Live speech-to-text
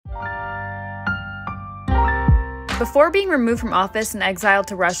Before being removed from office and exiled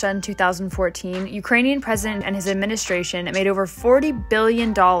to Russia in 2014, Ukrainian president and his administration made over $40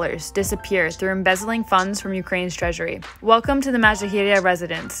 billion disappear through embezzling funds from Ukraine's treasury. Welcome to the Межигір'я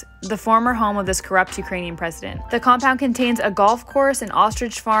Residence, the former home of this corrupt Ukrainian president. The compound contains a golf course, an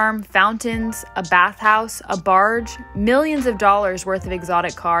ostrich farm, fountains, a bathhouse, a barge, millions of dollars worth of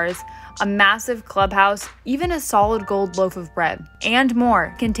exotic cars, a massive clubhouse, even a solid gold loaf of bread, and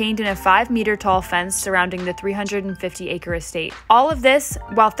more, contained in a 5-meter tall fence surrounding the 350-acre estate. All of this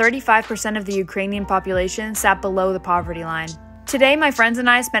while 35% of the Ukrainian population sat below the poverty line. Today, my friends and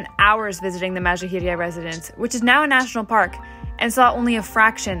I spent hours visiting the Межигір'я Residence, which is now a national park, and saw only a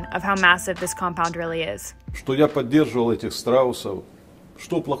fraction of how massive this compound really is. Что я поддерживал этих страусов.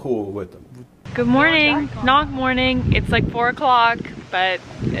 Что плохого в этом? Good morning. Knock morning. It's like 4 o'clock, but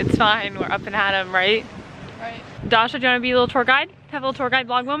it's fine. We're up and at 'em, right? Right. Dasha, do you want to be a little tour guide? Have a little tour guide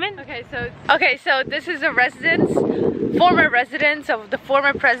vlog moment? Okay, so this is a residence, former residence of the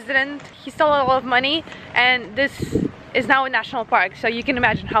former president. He stole a lot of money, and this is now a national park, so you can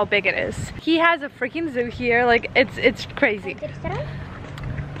imagine how big it is. He has a freaking zoo here, like it's crazy.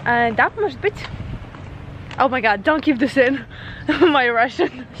 Да, может быть. Oh my god, don't keep this in. My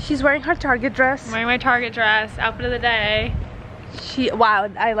Russian. She's wearing her Target dress. I'm wearing my Target dress, outfit of the day. Wow,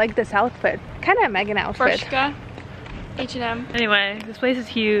 I like this outfit. Kind of a Megan outfit. Freshka. H&M. Anyway, this place is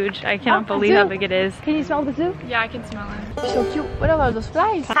huge. I cannot believe how big it is. Can you smell the zoo? Yeah, I can smell it. So cute. What are those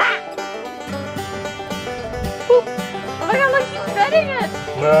flies? Oh my god, look, she's petting it!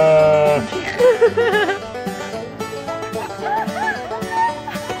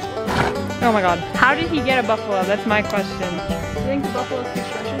 Oh my god. How did he get a buffalo? That's my question. Do you think the buffalo speaks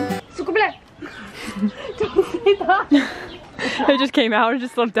Russian? Сука, бля! Don't say that! It just came out, it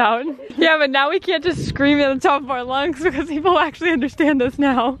just slipped out. Yeah, but now we can't just scream at the top of our lungs because people actually understand us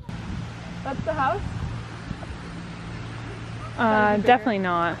now. That's the house? Definitely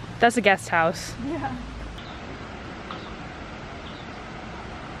not. That's a guest house. Yeah.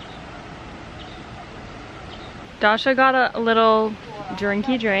 Dasha got a little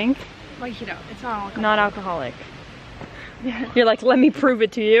drinky drink. Like, you know, it's not alcoholic. Not alcoholic. Yeah. You're like, let me prove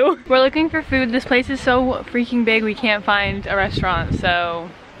it to you. We're looking for food. This place is so freaking big we can't find a restaurant, so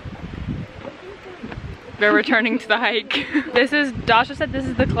we're returning to the hike. Dasha said this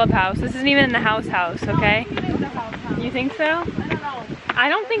is the clubhouse. This isn't even in the house, okay? You think so? I don't know. I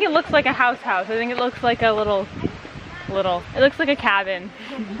don't think it looks like a house. I think it looks like a little, it looks like a cabin.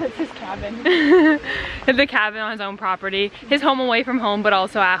 That's his cabin. It's a cabin on his own property. His home away from home, but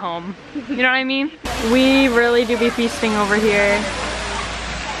also at home. You know what I mean? We really do be feasting over here.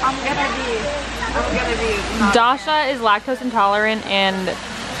 I'm gonna be. Dasha is lactose intolerant and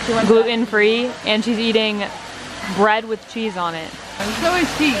gluten-free, and she's eating bread with cheese on it. So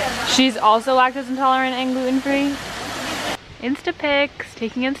is she. She's also lactose intolerant and gluten-free. Instapics,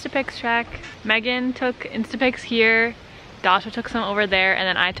 taking Instapics check. Megan took Instapics here. Dasha took some over there, and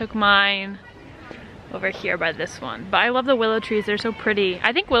then I took mine over here by this one. But I love the willow trees, they're so pretty.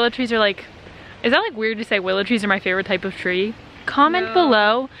 I think willow trees are like, is that like weird to say willow trees are my favorite type of tree? Comment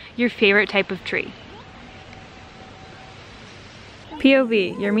below your favorite type of tree.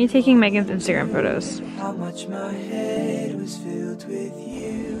 POV, you're me taking Megan's Instagram photos. How much my head was filled with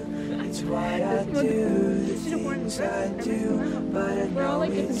you. It's why I do the things I do, but I know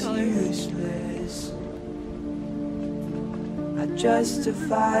it's useless. I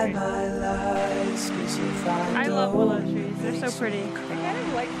justify my lies, 'cause if I love willow trees, they're so pretty. I kind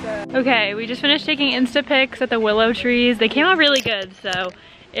of like the. Okay, we just finished taking Instapics at the willow trees. They came out really good, so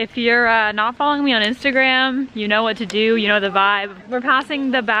if you're not following me on Instagram, you know what to do, you know the vibe. We're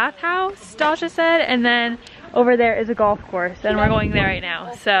passing the bathhouse, Dasha said, and then over there is a golf course, and we're going there right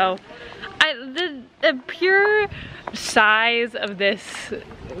now. So, the pure size of this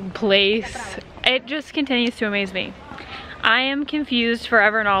place, it just continues to amaze me. I am confused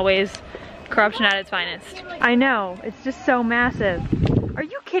forever and always. Corruption at its finest. I know, it's just so massive. Are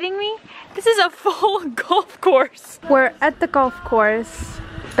you kidding me? This is a full golf course. We're at the golf course,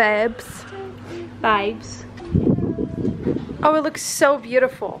 babes. Vibes. Oh, it looks so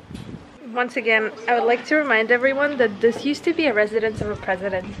beautiful. Once again, I would like to remind everyone that this used to be a residence of a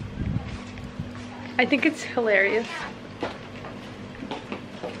president. I think it's hilarious.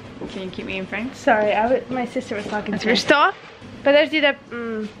 Can you keep me in frame? Sorry, my sister was talking to me. Что? Подожди, да.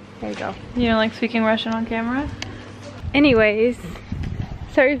 There you go. You don't like speaking Russian on camera? Anyways,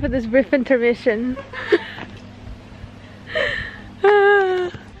 sorry for this brief intermission.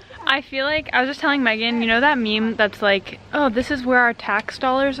 I feel like, I was just telling Megan, you know that meme that's like, oh, this is where our tax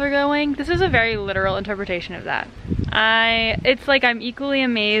dollars are going? This is a very literal interpretation of that. It's like I'm equally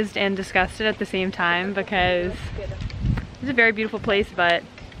amazed and disgusted at the same time because it's a very beautiful place, but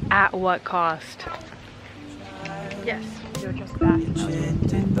at what cost? Yes, you're just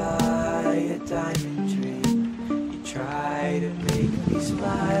Enchanted by a diamond dream. You try to make me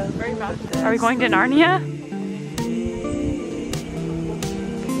smile. Are we going to Narnia?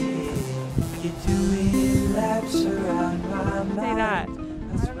 You're doing laps around my mind. Say that. I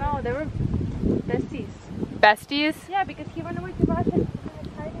don't know, they were besties. Besties? Yeah, because he went away to Russia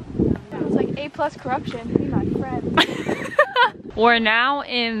and it was like A+ corruption. Be my friend. We're now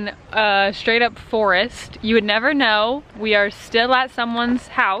in a straight up forest. You would never know. We are still at someone's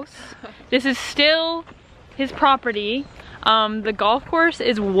house. This is still his property. The golf course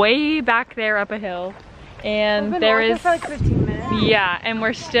is way back there up a hill. And there is, for like 15 minutes. yeah, and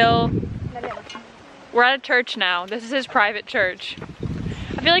we're at a church now. This is his private church.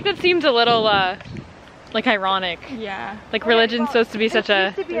 I feel like that seems a little like ironic. Yeah. Like religion's supposed to be such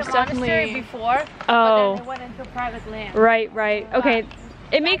a... It used to be a monastery before, Oh. but then it went into private land. Right. Okay.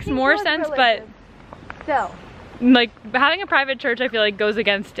 It makes more sense, but Still. like having a private church I feel like goes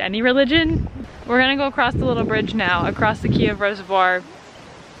against any religion. We're gonna go across the little bridge now, across the Kiev Reservoir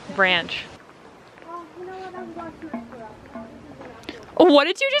branch. Oh, what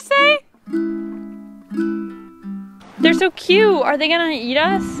did you just say? They're so cute. Are they gonna eat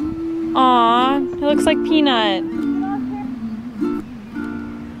us? Aw, it looks like Peanut.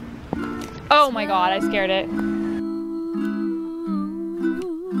 Oh my god, I scared it.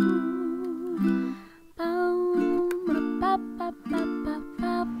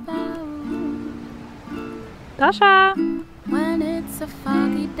 Dasha! When it's a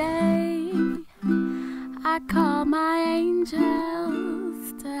foggy day, I call my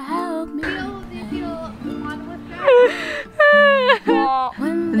angels to help me.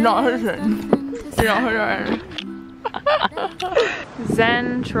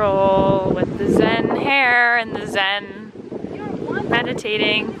 Zen troll with the Zen hair and the Zen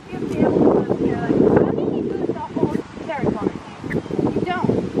meditating.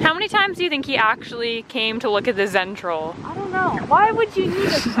 How many times do you think he actually came to look at the Zen troll? I don't know. Why would you need a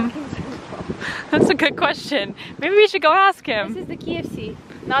fucking Zen troll? That's a good question. Maybe we should go ask him. This is the KFC.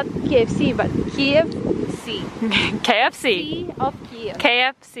 Not KFC, but Kiev C. KFC. C of Kiev.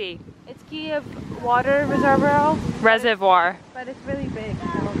 KFC. It's Kiev water reservoir, But it's really big.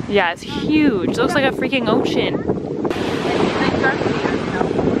 So. yeah, it's huge. It looks like a freaking ocean.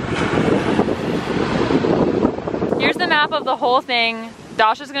 Here's the map of the whole thing.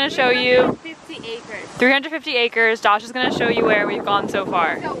 Dasha's gonna show you 350 acres. 350 acres. Dasha's gonna show you where we've gone so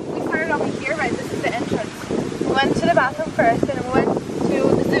far. So we started over here, right? This is the entrance. We went to the bathroom first, and we went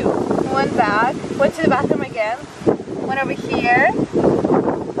to the zoo. We went back, went to the bathroom again, went over here.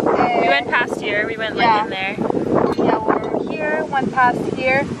 We went past here. We went like in there. Yeah, we were over here, went past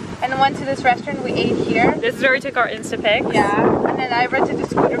here, and then went to this restaurant. We ate here. This is where we took our Insta pics. Yeah, and then I rented a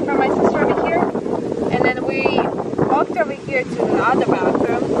scooter for my sister over here, and then we walked over here to the other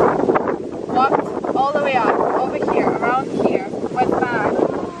bathroom, walked all the way up, over here, around here, went back,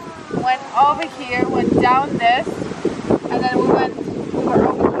 went over here, went down this, and then we were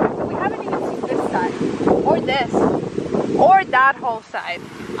over here. So we haven't even seen this side, or this, or that whole side.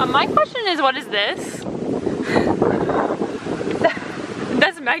 My question is, what is this?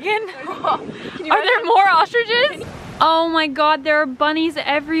 That's Megan? Are there more ostriches? Oh my god, there are bunnies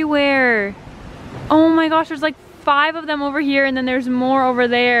everywhere. Oh my gosh, there's like 5 of them over here, and then there's more over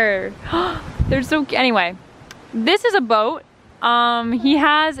there. They're so cute. Anyway, this is a boat. He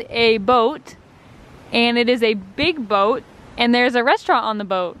has a boat, and it is a big boat, and there's a restaurant on the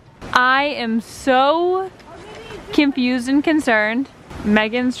boat. I am so confused and concerned.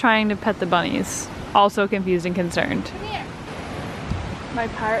 Megan's trying to pet the bunnies. Also confused and concerned. Come here. My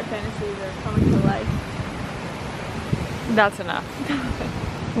pirate fantasies are coming to life. That's enough.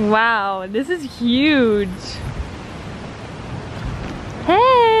 Wow, this is huge.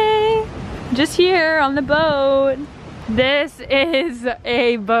 Hey! Just here on the boat. This is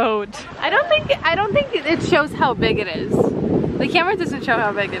a boat. I don't think it shows how big it is. The camera doesn't show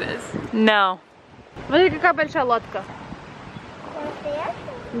how big it is. No. Смотри, какая большая лодка.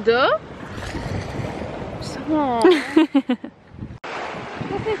 Да?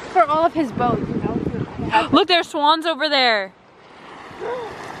 This is for all of his boats, you know? Look, there's swans over there.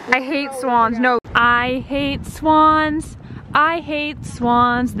 I hate swans. No, I hate swans. I hate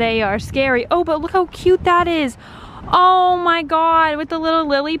swans. They are scary. Oh, but look how cute that is. Oh my god, with the little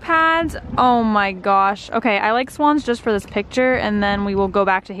lily pads. Oh my gosh. Okay, I like swans just for this picture, and then we will go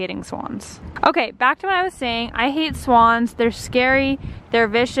back to hating swans. Okay, back to what I was saying. I hate swans. They're scary, they're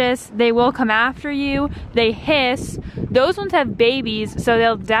vicious, they will come after you, they hiss. Those ones have babies, so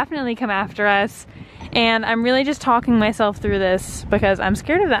they'll definitely come after us. And I'm really just talking myself through this because I'm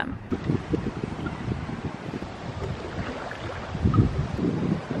scared of them.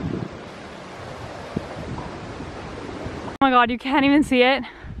 Oh my god, you can't even see it,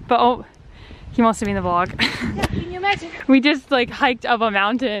 but oh, he wants to be in the vlog. Yeah, can you imagine? We just like hiked up a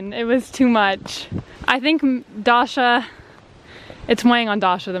mountain. It was too much. I think Dasha, it's weighing on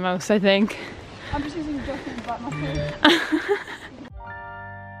Dasha the most, I think. I'm just using Justin's butt muscle.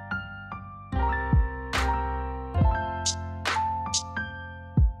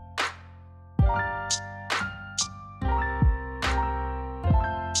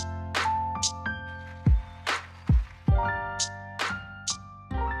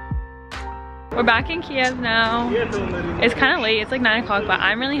 We're back in Kiev now. It's kind of late, it's like 9 o'clock, but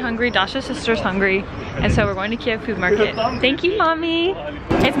I'm really hungry. Dasha's sister's hungry, and so we're going to Kiev food market. Thank you, mommy.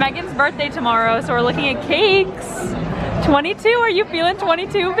 It's Megan's birthday tomorrow, so we're looking at cakes. 22, are you feeling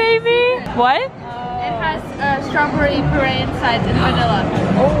 22, baby? What? It has strawberry puree inside and vanilla.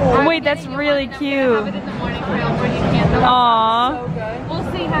 Oh, wait, that's really cute. Have it in the morning for your morning candle. Aww. So good.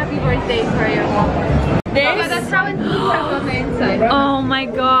 We'll say happy birthday for you. But that's how it's on the inside. Oh my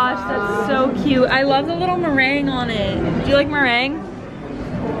gosh, that's so cute. I love the little meringue on it. Do you like meringue?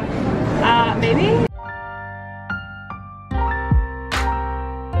 Maybe?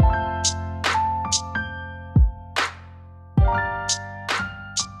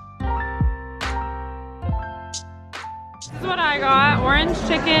 This is what I got. Orange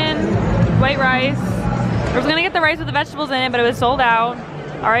chicken, white rice. I was gonna get the rice with the vegetables in it, but it was sold out.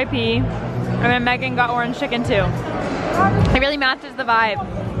 R.I.P. And then Megan got orange chicken too. It really matches the vibe.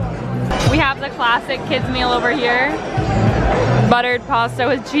 We have the classic kids meal over here. Buttered pasta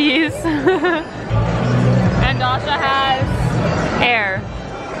with cheese. And Dasha has air.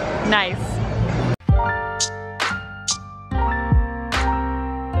 Nice.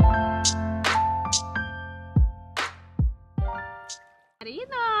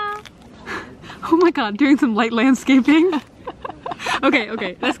 Oh my god, doing some light landscaping.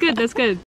 Okay, that's good, that's good.